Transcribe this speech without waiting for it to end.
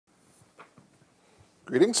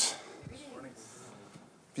Greetings.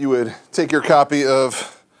 If you would take your copy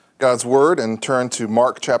of God's Word and turn to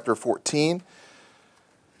Mark chapter 14,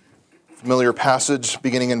 familiar passage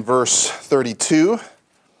beginning in verse 32.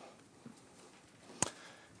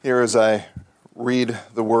 Here as I read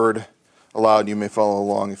the Word aloud, you may follow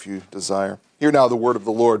along if you desire. Hear now the Word of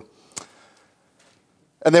the Lord.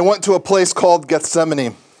 And they went to a place called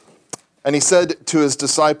Gethsemane, and he said to his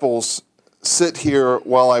disciples, "Sit here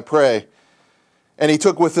while I pray." And he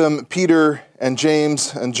took with him Peter and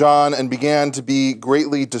James and John and began to be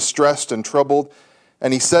greatly distressed and troubled.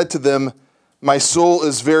 And he said to them, "My soul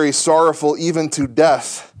is very sorrowful, even to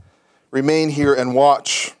death. Remain here and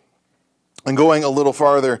watch." And going a little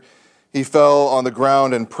farther, he fell on the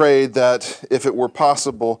ground and prayed that, if it were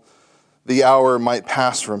possible, the hour might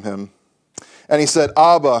pass from him. And he said,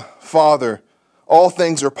 "Abba, Father, all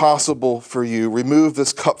things are possible for you. Remove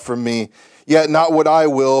this cup from me. Yet not what I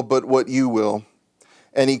will, but what you will."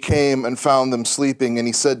 And he came and found them sleeping, and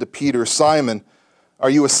he said to Peter, "Simon, are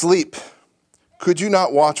you asleep? Could you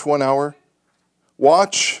not watch 1 hour?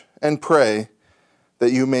 Watch and pray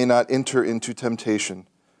that you may not enter into temptation.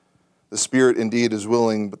 The spirit indeed is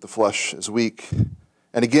willing, but the flesh is weak."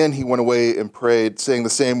 And again he went away and prayed, saying the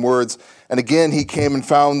same words. And again he came and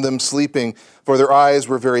found them sleeping, for their eyes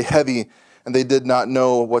were very heavy, and they did not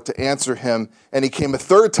know what to answer him. And he came a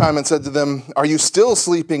third time and said to them, "Are you still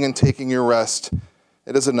sleeping and taking your rest?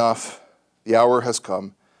 It is enough. The hour has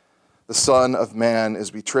come. The Son of Man is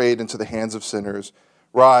betrayed into the hands of sinners.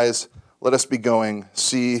 Rise, let us be going.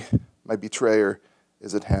 See, my betrayer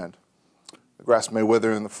is at hand." The grass may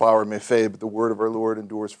wither and the flower may fade, but the word of our Lord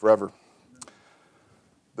endures forever.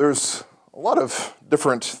 There's a lot of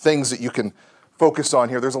different things that you can focus on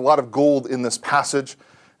here. There's a lot of gold in this passage.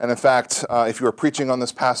 And in fact, if you are preaching on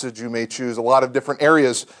this passage, you may choose a lot of different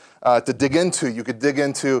areas to dig into. You could dig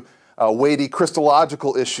into weighty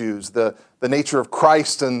Christological issues, the nature of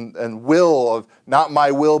Christ and will, of not my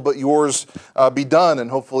will but yours be done. And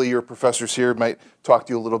hopefully your professors here might talk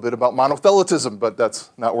to you a little bit about monothelitism, but that's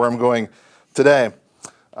not where I'm going today.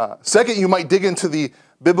 Second, you might dig into the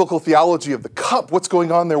biblical theology of the cup. What's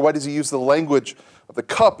going on there? Why does he use the language of the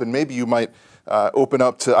cup? And maybe you might open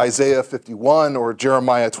up to Isaiah 51 or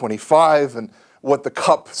Jeremiah 25 and what the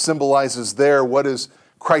cup symbolizes there. What is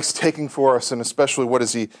Christ taking for us, and especially what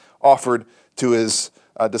has he offered to his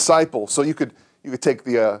disciples? So you could take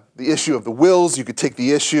the issue of the wills, you could take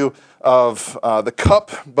the issue of the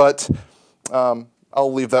cup, but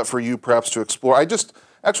I'll leave that for you perhaps to explore. I just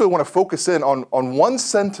actually want to focus in on one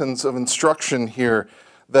sentence of instruction here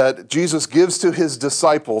that Jesus gives to his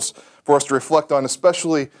disciples for us to reflect on,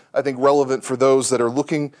 especially, I think, relevant for those that are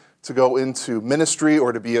looking to go into ministry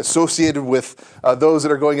or to be associated with those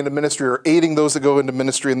that are going into ministry or aiding those that go into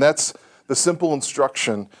ministry, and that's the simple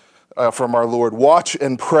instruction from our Lord: watch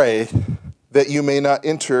and pray that you may not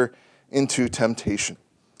enter into temptation.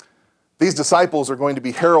 These disciples are going to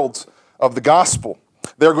be heralds of the gospel.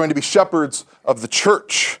 They're going to be shepherds of the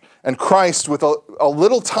church. And Christ, with a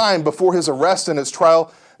little time before his arrest and his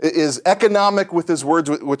trial, is economic with his words,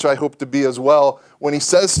 which I hope to be as well, when he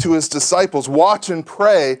says to his disciples, "Watch and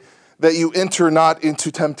pray that you enter not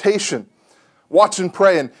into temptation." Watch and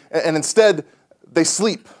pray, and instead they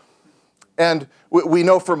sleep. And we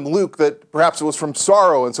know from Luke that perhaps it was from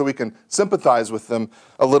sorrow, and so we can sympathize with them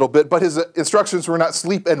a little bit. But his instructions were not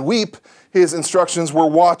sleep and weep. His instructions were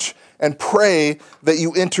watch and pray that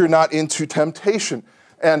you enter not into temptation.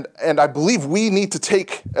 And I believe we need to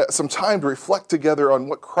take some time to reflect together on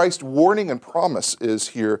what Christ's warning and promise is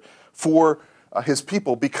here for his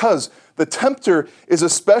people, because the tempter is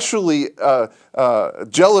especially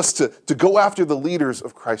jealous to go after the leaders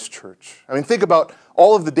of Christ's church. I mean, think about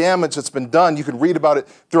all of the damage that's been done. You can read about it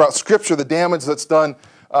throughout Scripture, the damage that's done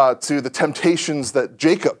to the temptations that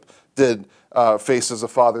Jacob did face as a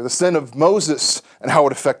father, the sin of Moses and how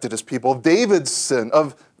it affected his people, of David's sin,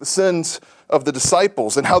 of the sins of the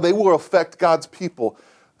disciples and how they will affect God's people.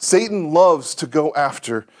 Satan loves to go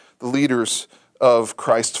after the leaders of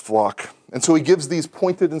Christ's flock. And so he gives these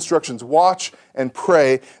pointed instructions: watch and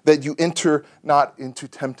pray that you enter not into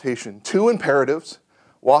temptation. Two imperatives: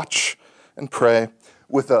 watch and pray,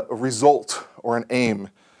 with a result or an aim,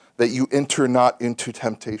 that you enter not into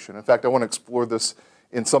temptation. In fact, I want to explore this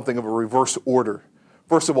in something of a reverse order.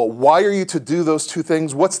 First of all, why are you to do those two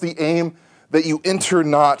things? What's the aim? That you enter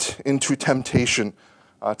not into temptation.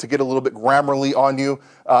 To get a little bit grammarly on you,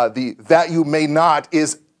 that you may not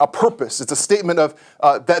is a purpose. It's a statement of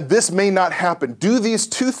that this may not happen. Do these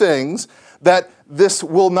two things that this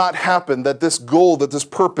will not happen, that this goal, that this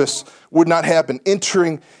purpose would not happen,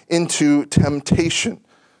 entering into temptation.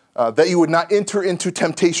 that you would not enter into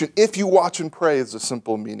temptation if you watch and pray is the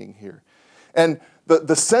simple meaning here. And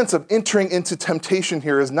the sense of entering into temptation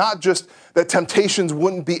here is not just that temptations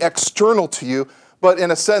wouldn't be external to you, but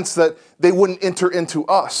in a sense that they wouldn't enter into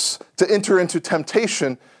us. To enter into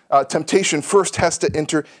temptation, temptation first has to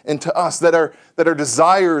enter into us, that our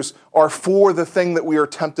desires are for the thing that we are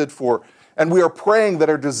tempted for. And we are praying that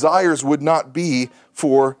our desires would not be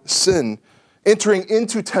for sin. Entering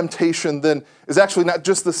into temptation then is actually not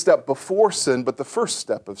just the step before sin, but the first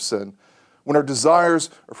step of sin. When our desires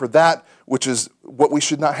are for that which is what we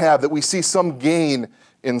should not have, that we see some gain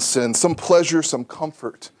in sin, some pleasure, some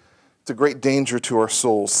comfort. It's a great danger to our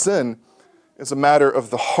souls. Sin is a matter of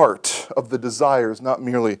the heart, of the desires, not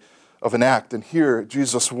merely of an act. And here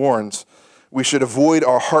Jesus warns we should avoid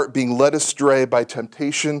our heart being led astray by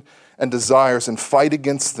temptation and desires and fight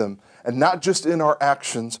against them, and not just in our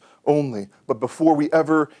actions only, but before we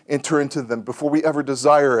ever enter into them, before we ever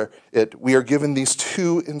desire it, we are given these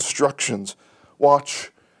two instructions: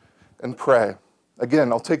 watch and pray.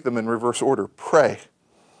 Again, I'll take them in reverse order. Pray.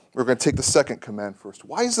 We're going to take the second command first.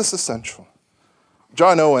 Why is this essential?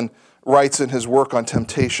 John Owen writes in his work on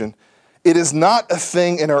temptation, "It is not a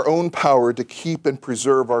thing in our own power to keep and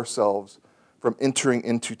preserve ourselves from entering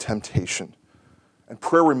into temptation." And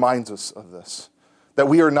prayer reminds us of this, that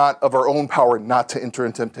we are not of our own power not to enter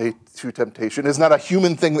into temptation. It's not a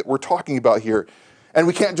human thing that we're talking about here. And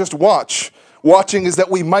we can't just watch. Watching is that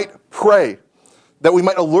we might pray, that we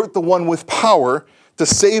might alert the one with power to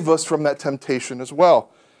save us from that temptation as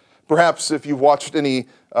well. Perhaps if you've watched any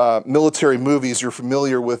military movies, you're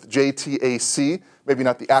familiar with JTAC, maybe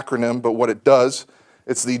not the acronym, but what it does.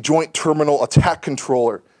 It's the Joint Terminal Attack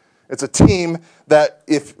Controller. It's a team that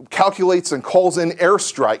calculates and calls in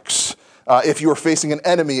airstrikes if you are facing an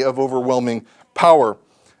enemy of overwhelming power.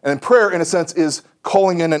 And prayer, in a sense, is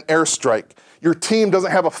calling in an airstrike. Your team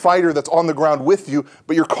doesn't have a fighter that's on the ground with you,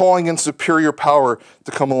 but you're calling in superior power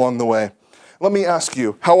to come along the way. Let me ask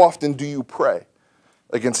you, how often do you pray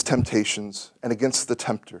against temptations and against the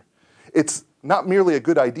tempter? It's not merely a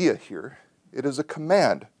good idea here. It is a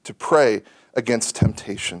command to pray against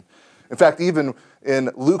temptation. In fact, even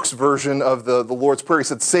in Luke's version of the Lord's Prayer, he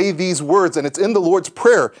said, say these words, and it's in the Lord's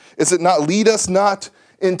Prayer. Is it not, lead us not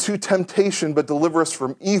into temptation, but deliver us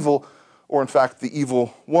from evil, or in fact, the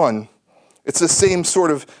evil one? It's the same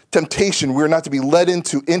sort of temptation we're not to be led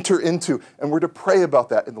into, enter into, and we're to pray about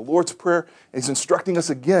that in the Lord's Prayer. And he's instructing us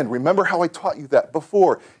again. Remember how I taught you that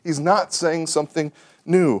before. He's not saying something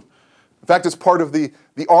new. In fact, it's part of the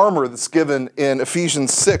armor that's given in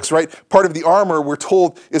Ephesians 6, right? Part of the armor, we're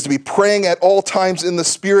told, is to be praying at all times in the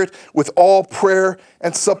Spirit with all prayer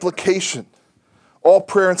and supplication. All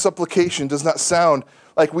prayer and supplication does not sound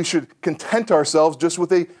like we should content ourselves just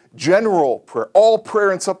with a general prayer. All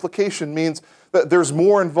prayer and supplication means that there's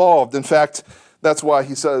more involved. In fact, that's why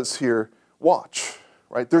he says here, watch,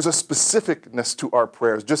 right? There's a specificness to our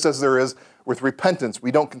prayers, just as there is with repentance.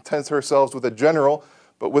 We don't content ourselves with a general,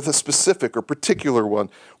 but with a specific or particular one.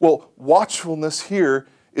 Well, watchfulness here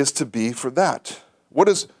is to be for that. What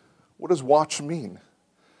does watch mean?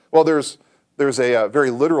 Well, there's a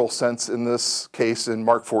very literal sense in this case in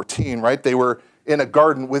Mark 14, right? They were in a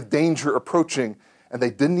garden with danger approaching, and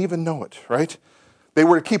they didn't even know it, right? They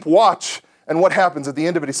were to keep watch, and what happens at the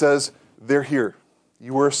end of it? He says, they're here.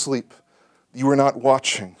 You were asleep. You were not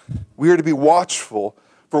watching. We are to be watchful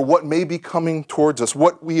for what may be coming towards us,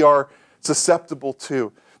 what we are susceptible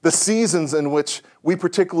to, the seasons in which we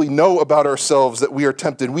particularly know about ourselves that we are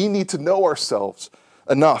tempted. We need to know ourselves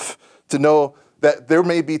enough to know that there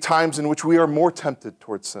may be times in which we are more tempted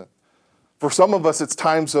towards sin. For some of us, it's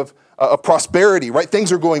times of prosperity, right?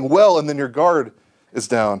 Things are going well, and then your guard is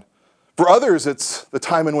down. For others, it's the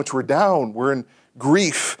time in which we're down. We're in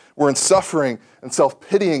grief, we're in suffering and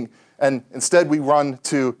self-pitying, and instead we run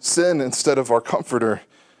to sin instead of our comforter.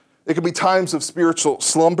 It can be times of spiritual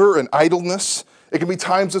slumber and idleness. It can be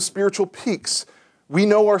times of spiritual peaks. We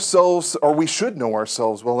know ourselves, or we should know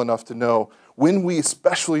ourselves well enough to know when we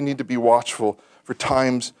especially need to be watchful for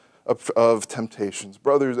times of temptations.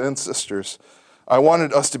 Brothers and sisters, I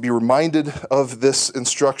wanted us to be reminded of this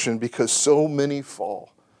instruction because so many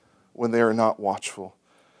fall when they are not watchful.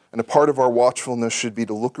 And a part of our watchfulness should be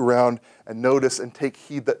to look around and notice and take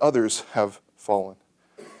heed that others have fallen.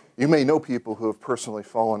 You may know people who have personally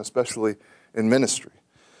fallen, especially in ministry,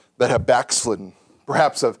 that have backslidden,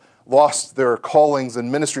 perhaps have lost their callings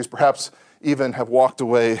and ministries, perhaps even have walked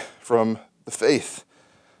away from the faith.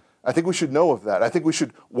 I think we should know of that. I think we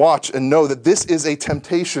should watch and know that this is a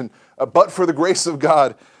temptation, but for the grace of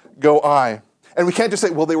God, go I. And we can't just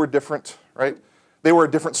say, well, they were different, right? They were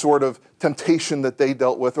a different sort of temptation that they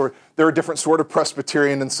dealt with, or they're a different sort of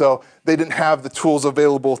Presbyterian, and so they didn't have the tools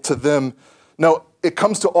available to them. No, it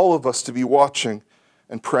comes to all of us to be watching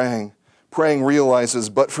and praying. Praying realizes,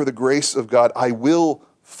 but for the grace of God, I will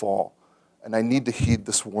fall. And I need to heed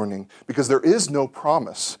this warning, because there is no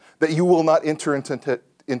promise that you will not enter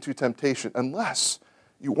into temptation unless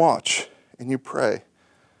you watch and you pray.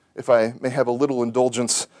 If I may have a little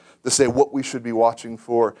indulgence to say what we should be watching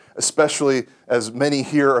for, especially as many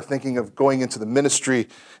here are thinking of going into the ministry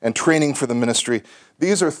and training for the ministry,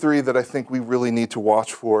 these are three that I think we really need to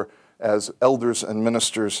watch for as elders and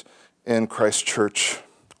ministers in Christ Church.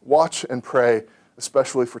 Watch and pray,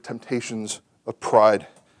 especially for temptations of pride.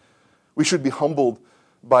 We should be humbled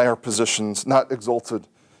by our positions, not exalted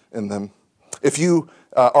in them. If you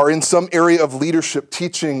are in some area of leadership,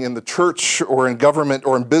 teaching in the church or in government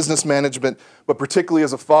or in business management, but particularly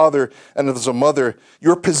as a father and as a mother,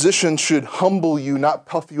 your position should humble you, not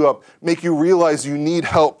puff you up, make you realize you need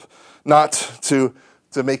help, not to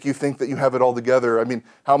make you think that you have it all together. I mean,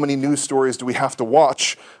 how many news stories do we have to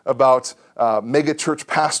watch about mega church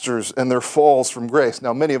pastors and their falls from grace?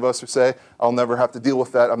 Now, many of us who say, I'll never have to deal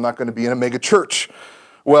with that, I'm not going to be in a mega church.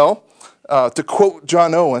 Well, to quote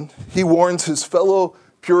John Owen, he warns his fellow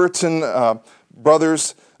Puritan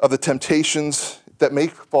brothers of the temptations that may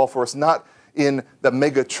fall for us, not in the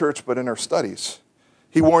mega church, but in our studies.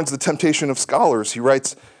 He warns the temptation of scholars. He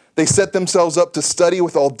writes, they set themselves up to study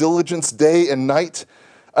with all diligence day and night,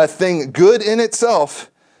 a thing good in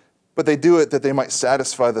itself, but they do it that they might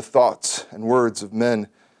satisfy the thoughts and words of men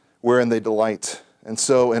wherein they delight. And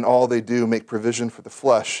so in all they do make provision for the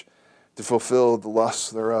flesh to fulfill the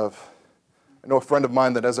lusts thereof. I know a friend of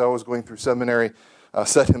mine that as I was going through seminary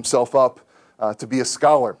set himself up to be a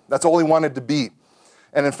scholar. That's all he wanted to be.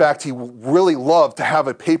 And in fact, he really loved to have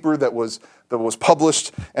a paper that was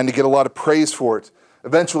published and to get a lot of praise for it.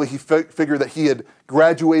 Eventually, he figured that he had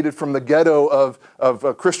graduated from the ghetto of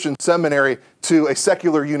a Christian seminary to a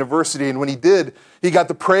secular university. And when he did, he got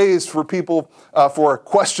the praise for people for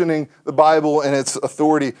questioning the Bible and its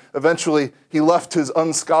authority. Eventually, he left his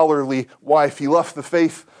unscholarly wife. He left the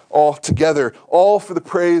faith altogether, all for the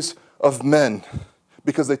praise of men,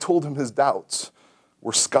 because they told him his doubts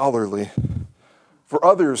were scholarly. For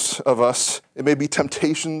others of us, it may be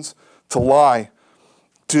temptations to lie.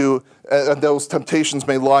 Those temptations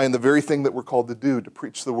may lie in the very thing that we're called to do, to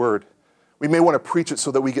preach the word. We may want to preach it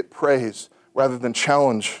so that we get praise rather than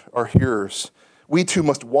challenge our hearers. We too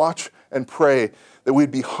must watch and pray that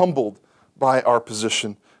we'd be humbled by our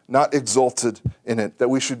position, not exalted in it, that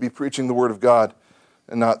we should be preaching the word of God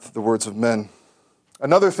and not the words of men.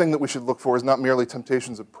 Another thing that we should look for is not merely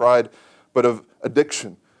temptations of pride, but of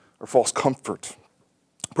addiction or false comfort.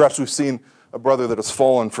 Perhaps we've seen a brother that has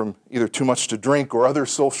fallen from either too much to drink or other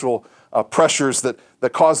social pressures that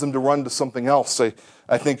cause them to run to something else.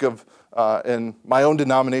 I think of, in my own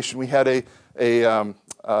denomination, we had a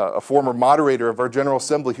former moderator of our General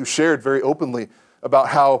Assembly who shared very openly about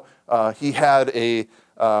how he had an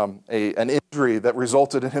injury that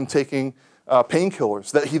resulted in him taking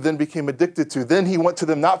painkillers that he then became addicted to. Then he went to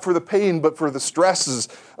them not for the pain, but for the stresses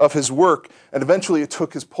of his work. And eventually it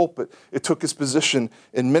took his pulpit. It took his position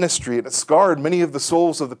in ministry. And it scarred many of the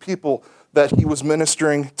souls of the people that he was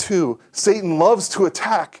ministering to. Satan loves to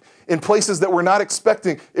attack in places that we're not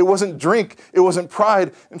expecting. It wasn't drink. It wasn't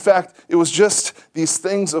pride. In fact, it was just these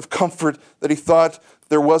things of comfort that he thought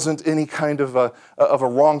there wasn't any kind of a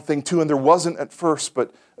wrong thing to. And there wasn't at first,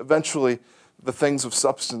 but eventually the things of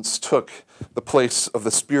substance took the place of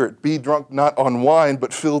the Spirit. Be drunk not on wine,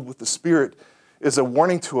 but filled with the Spirit is a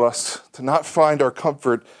warning to us to not find our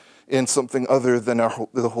comfort in something other than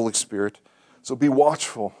the Holy Spirit. So be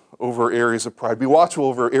watchful over areas of pride. Be watchful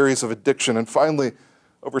over areas of addiction. And finally,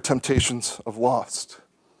 over temptations of lust.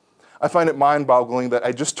 I find it mind-boggling that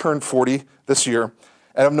I just turned 40 this year,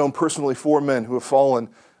 and I've known personally 4 men who have fallen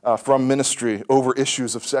from ministry over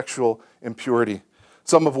issues of sexual impurity.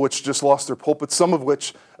 Some of which just lost their pulpits, some of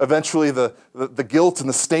which eventually the guilt and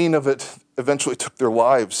the stain of it eventually took their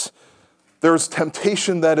lives. There's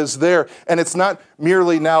temptation that is there, and it's not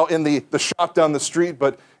merely now in the shop down the street,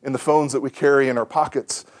 but in the phones that we carry in our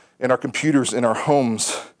pockets, in our computers, in our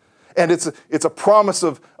homes. And it's a promise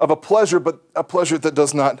of a pleasure, but a pleasure that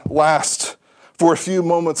does not last. For a few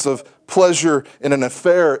moments of pleasure in an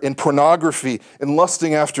affair, in pornography, in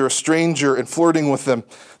lusting after a stranger and flirting with them.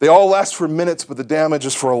 They all last for minutes, but the damage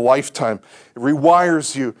is for a lifetime. It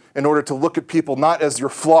rewires you in order to look at people not as your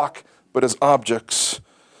flock, but as objects.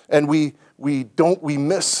 And we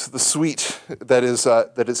miss the sweet that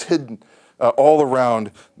is hidden all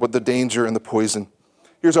around with the danger and the poison.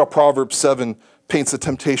 Here's how Proverbs 7 paints the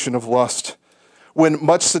temptation of lust. When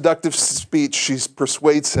much seductive speech, she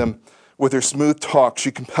persuades him. With her smooth talk,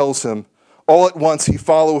 she compels him. All at once he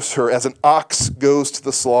follows her as an ox goes to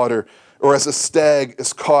the slaughter, or as a stag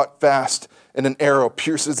is caught fast and an arrow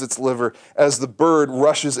pierces its liver. As the bird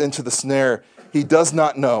rushes into the snare, he does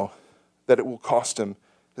not know that it will cost him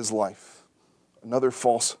his life. Another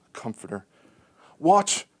false comforter.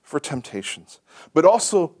 Watch for temptations, but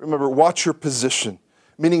also remember, watch your position,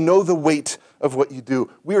 meaning know the weight of what you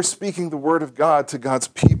do. We are speaking the word of God to God's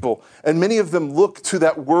people, and many of them look to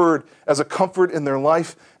that word as a comfort in their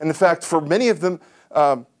life. And in fact, for many of them,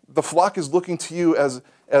 the flock is looking to you as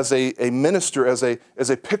a minister, as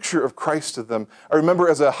a picture of Christ to them. I remember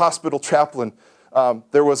as a hospital chaplain,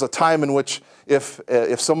 there was a time in which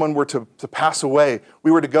if someone were to pass away,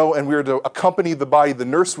 we were to go and we were to accompany the body. The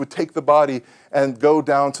nurse would take the body and go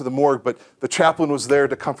down to the morgue, but the chaplain was there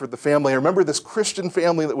to comfort the family. I remember this Christian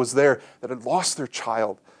family that was there that had lost their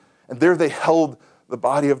child, and there they held the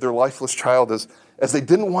body of their lifeless child as they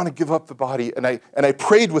didn't want to give up the body. And I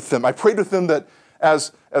prayed with them. I prayed with them that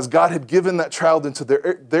as God had given that child into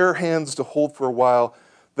their hands to hold for a while,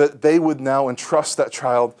 that they would now entrust that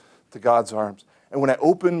child to God's arms. And when I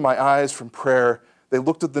opened my eyes from prayer, they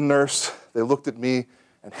looked at the nurse, they looked at me,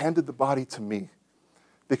 and handed the body to me.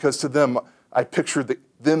 Because to them, I pictured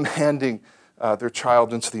them handing their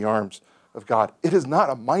child into the arms of God. It is not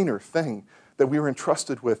a minor thing that we were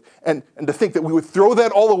entrusted with. And to think that we would throw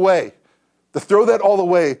that all away,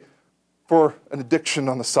 for an addiction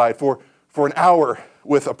on the side, for an hour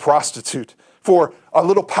with a prostitute, for a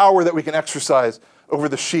little power that we can exercise over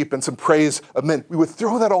the sheep and some praise of men. We would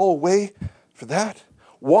throw that all away for that.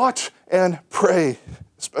 Watch and pray,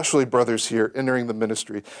 especially brothers here entering the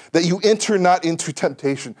ministry, that you enter not into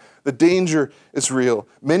temptation. The danger is real.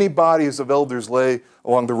 Many bodies of elders lay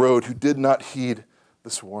along the road who did not heed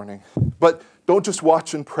this warning. But don't just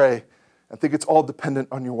watch and pray and think it's all dependent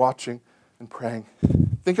on your watching and praying.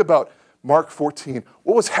 Think about Mark 14.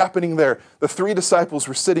 What was happening there? The 3 disciples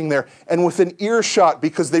were sitting there, and within earshot,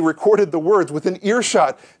 because they recorded the words, within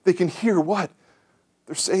earshot, they can hear what?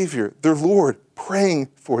 Their Savior, their Lord, praying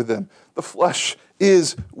for them. The flesh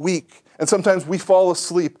is weak, and sometimes we fall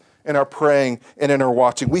asleep in our praying and in our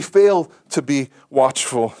watching. We fail to be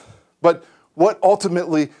watchful. But what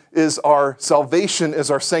ultimately is our salvation,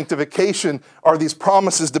 is our sanctification, are these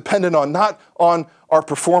promises dependent on, not on our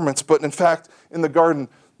performance, but in fact, in the garden,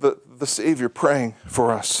 the Savior praying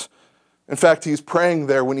for us. In fact, he's praying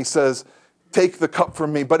there when he says, take the cup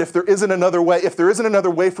from me, but if there isn't another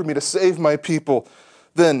way for me to save my people,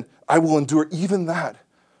 then I will endure even that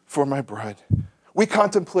for my bride. We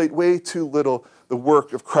contemplate way too little the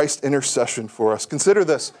work of Christ's intercession for us. Consider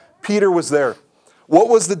this. Peter was there. What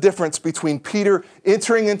was the difference between Peter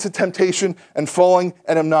entering into temptation and falling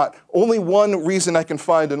and him not? Only one reason I can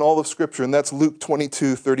find in all of Scripture, and that's Luke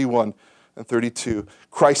 22:31 and 32.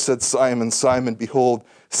 Christ said, Simon, Simon, behold,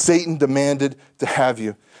 Satan demanded to have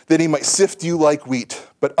you, that he might sift you like wheat.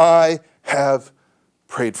 But I have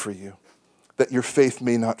prayed for you, that your faith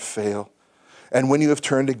may not fail. And when you have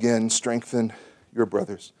turned again, strengthen your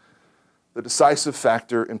brothers. The decisive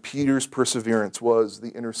factor in Peter's perseverance was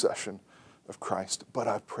the intercession of Christ. But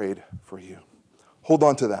I've prayed for you. Hold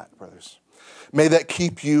on to that, brothers. May that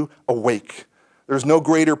keep you awake. There's no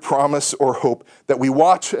greater promise or hope that we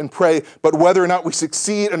watch and pray, but whether or not we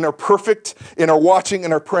succeed and are perfect in our watching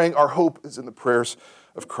and our praying, our hope is in the prayers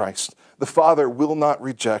of Christ. The Father will not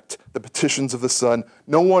reject the petitions of the Son.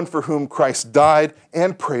 No one for whom Christ died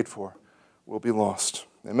and prayed for will be lost.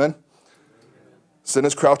 Amen? Sin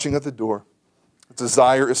is crouching at the door. Its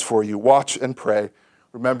desire is for you. Watch and pray,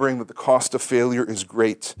 remembering that the cost of failure is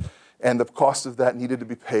great, and the cost of that needed to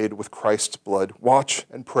be paid with Christ's blood. Watch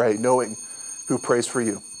and pray, knowing who prays for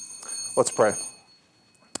you. Let's pray.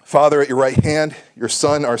 Father, at your right hand, your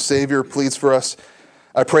Son, our Savior, pleads for us.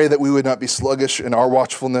 I pray that we would not be sluggish in our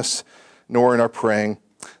watchfulness, nor in our praying,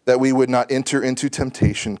 that we would not enter into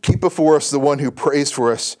temptation. Keep before us the one who prays for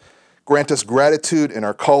us. Grant us gratitude in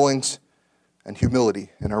our callings and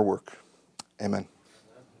humility in our work. Amen.